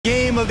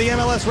of the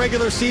MLS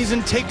regular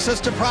season takes us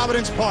to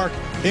Providence Park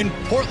in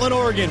Portland,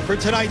 Oregon for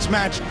tonight's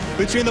match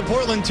between the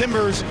Portland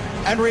Timbers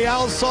and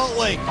Real Salt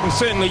Lake. And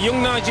certainly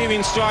young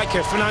Nigerian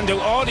striker Fernando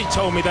already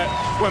told me that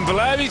when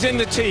Valeri's in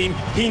the team,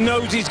 he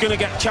knows he's going to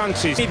get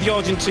chances. The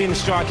Argentine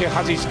striker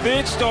has his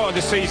third start of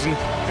the season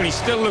and he's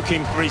still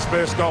looking for his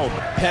first goal.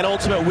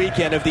 Penultimate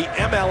weekend of the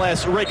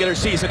MLS regular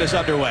season is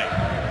underway.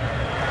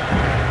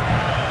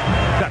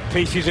 That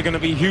pieces are going to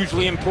be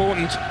hugely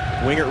important.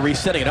 Winger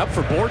resetting it up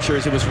for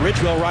Borchers. It was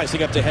Ridgewell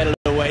rising up to head it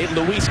away.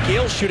 Luis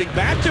Gil shooting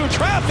back through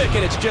traffic,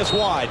 and it's just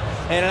wide.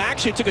 And it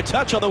actually took a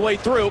touch on the way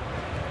through.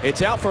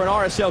 It's out for an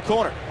RSL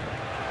corner.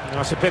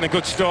 That's been a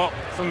good start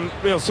from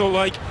Real Salt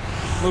Lake.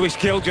 Luis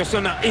Gil just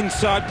on that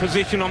inside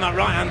position on that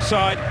right-hand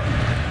side.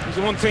 There's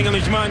the one thing on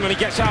his mind when he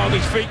gets out of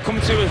his feet,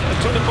 comes to a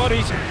ton of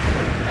bodies.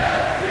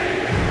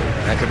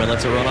 Ackerman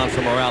lets it run on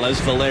for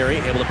Morales. Valeri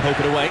able to poke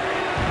it away.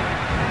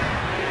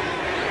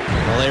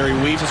 Valeri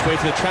weaves his way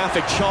through the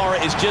traffic. Chara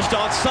is just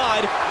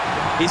onside.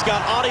 He's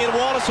got Adi and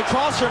Wallace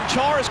across from him.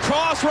 Chara's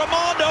cross.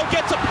 Raimondo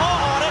gets a paw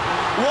on it.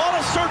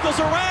 Wallace circles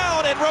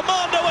around, and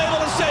Raimondo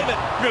able to save it.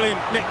 Brilliant,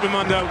 Nick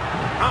Raimondo.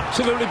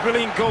 Absolutely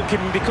brilliant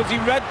goalkeeping because he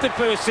read the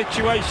first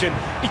situation.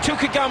 He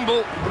took a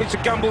gamble, but it's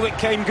a gamble that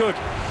came good.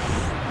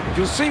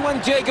 You'll see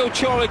when Diego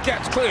Chara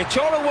gets clear.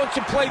 Chara wants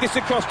to play this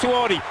across to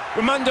Adi.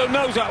 Raimondo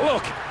knows that,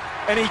 look,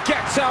 and he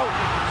gets out.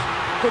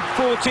 Good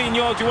 14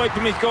 yards away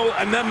from his goal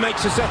and then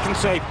makes a second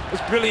save.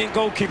 It's brilliant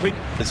goalkeeping.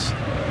 This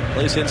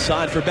plays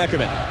inside for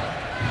Beckerman.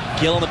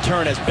 Gill on the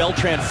turn as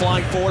Beltran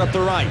flying forward up the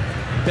right.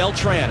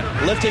 Beltran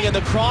lifting in the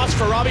cross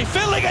for Robbie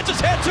Finley, gets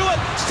his head to it.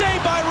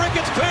 Saved by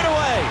Ricketts, cleared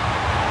away.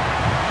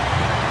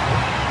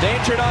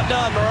 Danger not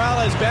done.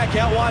 Morales back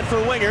out wide for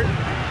Winger.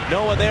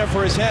 No one there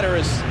for his header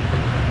as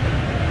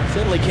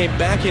Finley came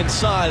back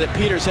inside. And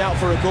Peters out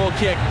for a goal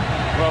kick.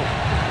 Well,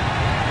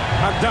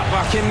 had that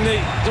back in the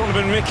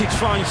Donovan Ricketts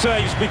fine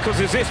saves because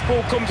as this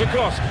ball comes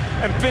across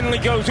and Finley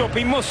goes up,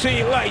 he must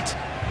see it late.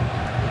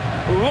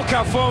 Look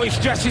how far he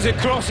stretches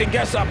across and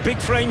gets that big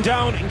frame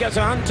down and gets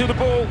a hand to the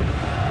ball.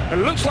 It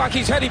looks like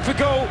he's heading for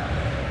goal.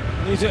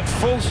 He's at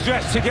full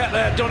stretch to get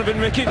there, Donovan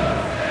Ricketts.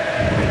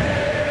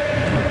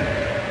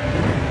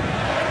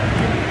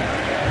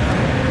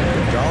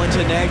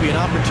 Darlington Nagbe an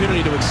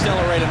opportunity to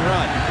accelerate and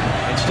run.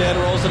 Instead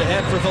rolls it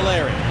ahead for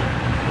Valeri.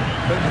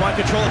 Couldn't quite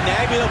control it.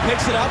 Nagbe though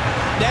picks it up.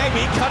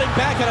 Nagbe cutting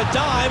back on a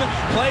dime.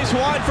 Plays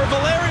wide for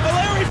Valeri.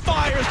 Valeri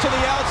fires to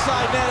the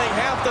outside netting.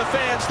 Half the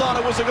fans thought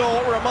it was a goal.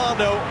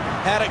 Raimondo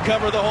had it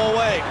covered the whole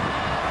way.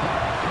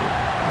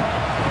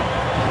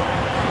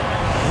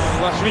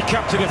 Let's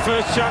recap to the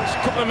first chance. A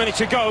couple of minutes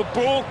ago.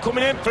 Ball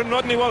coming in from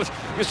Rodney Wallace.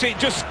 You see it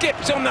just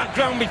skips on that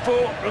ground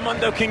before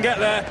Raimondo can get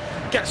there.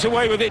 Gets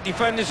away with it.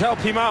 Defenders help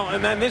him out.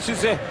 And then this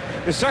is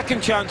the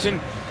second chance.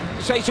 And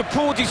so it's a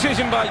poor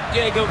decision by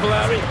Diego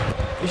Valeri.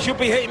 He should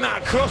be hitting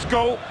that cross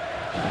goal.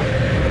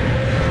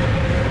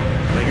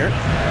 Winger.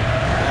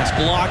 That's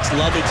blocked.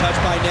 Lovely touch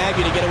by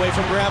Nagbe to get away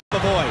from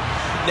Grabavoy.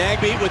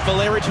 Nagbe with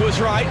Valeri to his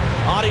right.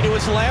 Adi to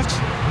his left.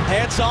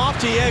 Hands off.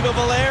 Diego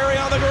Valeri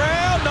on the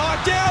ground.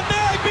 Knocked down.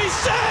 Nagbe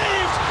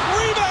saved.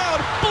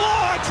 Rebound.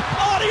 Blocked.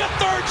 Adi a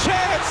third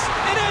chance.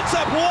 It ends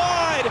up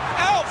wide.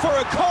 Out for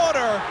a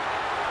corner.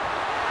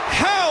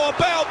 How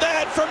about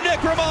that from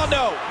Nick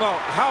Raimondo? Well,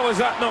 how is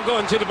that not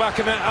going to the back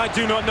of net? I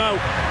do not know.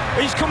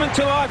 He's coming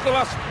to life the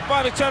last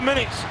 5 or 10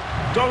 minutes.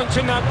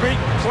 Darlington Nagbe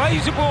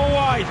plays the ball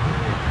wide.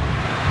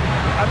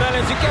 And then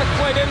as it gets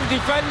played in, the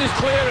defenders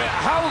clear it.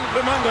 How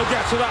Raimondo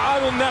gets to that,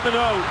 I will never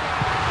know.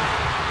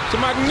 It's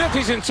a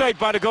magnificent save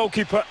by the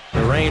goalkeeper.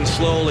 The rain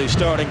slowly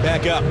starting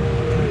back up.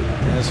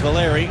 As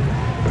Valeri,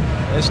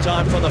 this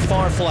time from the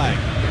far flag.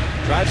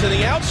 Drives to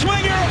the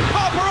outswinger.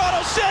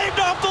 Paparazzo saved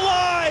off the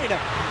line.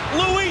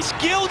 Luis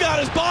Gil got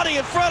his body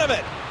in front of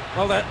it.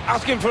 Well, they're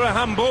asking for a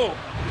handball.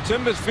 The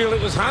Timbers feel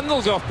it was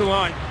handles off the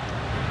line.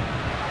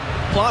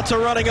 Plots are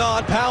running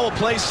on. Powell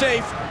plays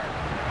safe.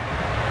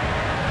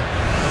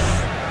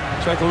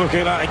 Take a look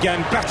at that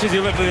again. Better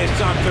delivery this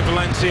time for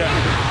Valencia.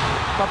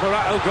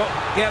 Paparazzo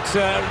gets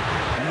there.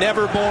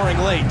 Never boring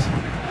late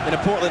in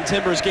a Portland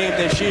Timbers game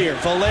this year.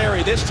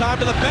 Valeri this time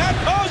to the back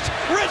post.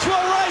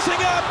 Ridgewell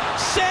rising up.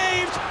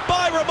 Saved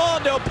by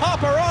Raimondo.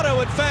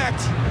 Paparazzo, in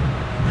fact.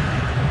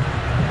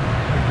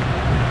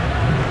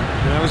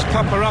 It was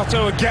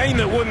Paparazzo again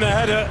that won the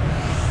header.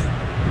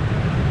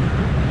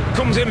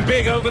 Comes in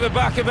big over the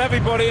back of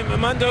everybody, and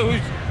Raimondo,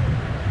 who's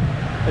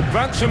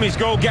advanced from his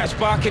goal, gets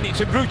back, and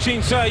it's a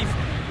routine save.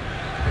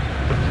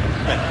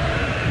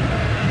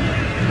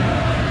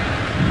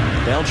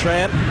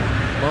 Beltran,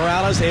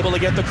 Morales able to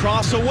get the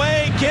cross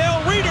away.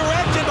 Gil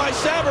redirected by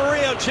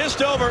Saverio,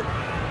 just over.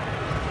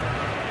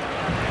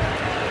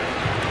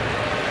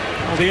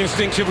 All the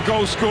instincts of a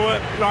goal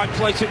scorer, right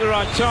place at the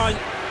right time.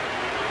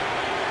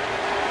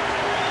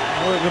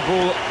 The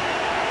ball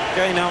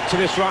going out to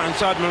this right-hand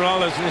side,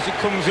 Morales, and as it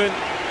comes in,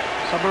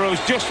 Savero's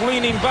just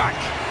leaning back.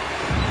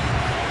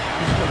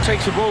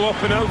 Takes the ball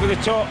up and over the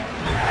top.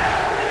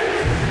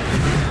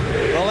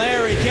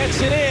 Valeri gets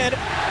it in,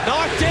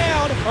 knocked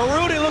down.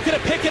 Arudi looking to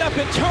pick it up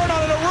and turn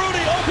on it.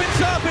 Arudi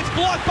opens up, it's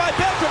blocked by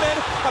Beckerman.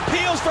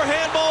 Appeals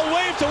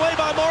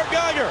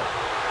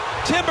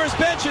Timbers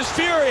bench is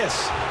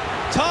furious.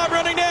 Time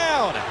running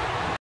down.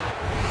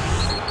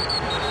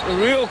 The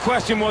real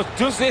question was,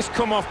 does this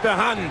come off the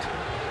hand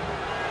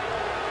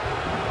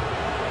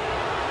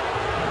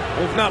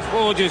of Nat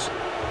Forges?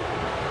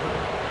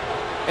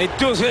 It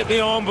does hit the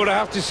arm, but I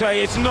have to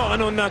say it's not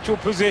an unnatural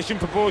position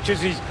for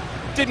Forges. He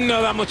didn't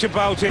know that much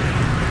about it.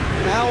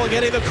 Now we're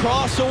getting the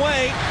cross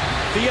away.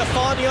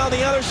 Villafaña on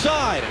the other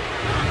side.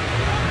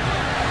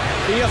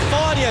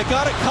 Villafaña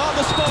got it caught in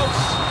the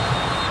spokes.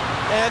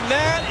 And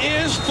that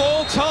is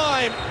full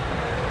time.